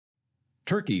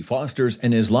Turkey Fosters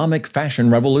an Islamic Fashion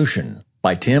Revolution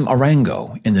by Tim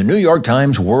Arango in the New York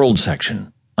Times World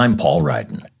section. I'm Paul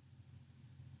Ryden.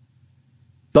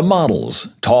 The models,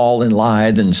 tall and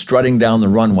lithe and strutting down the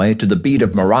runway to the beat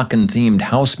of Moroccan-themed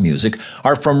house music,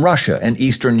 are from Russia and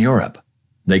Eastern Europe.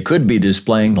 They could be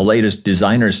displaying the latest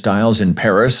designer styles in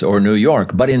Paris or New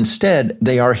York, but instead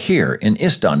they are here in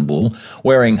Istanbul,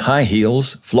 wearing high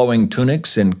heels, flowing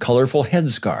tunics, and colorful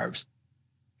headscarves.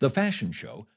 The fashion show